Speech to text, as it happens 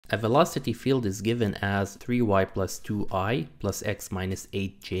A velocity field is given as 3y plus 2i plus x minus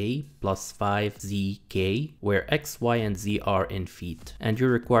 8j plus 5zk, where x, y, and z are in feet, and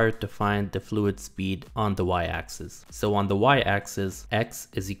you're required to find the fluid speed on the y-axis. So on the y-axis, x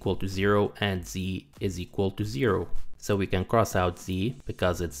is equal to 0 and z is equal to 0. So we can cross out z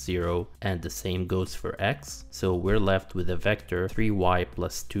because it's 0, and the same goes for x. So we're left with a vector 3y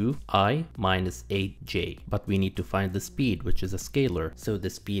plus 2i minus 8j. But we need to find the speed, which is a scalar. So the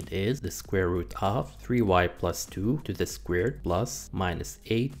speed is the square root of 3y plus 2 to the squared plus minus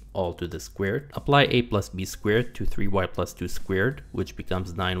 8 all to the squared. Apply a plus b squared to 3y plus 2 squared, which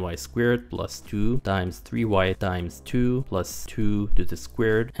becomes 9y squared plus 2 times 3y times 2 plus 2 to the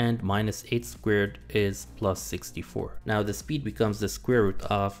squared, and minus 8 squared is plus 64. Now the speed becomes the square root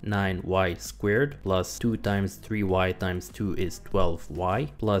of 9y squared plus 2 times 3y times 2 is 12y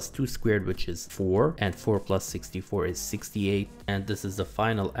plus 2 squared, which is 4, and 4 plus 64 is 68, and this is the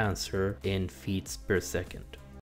final answer in feet per second.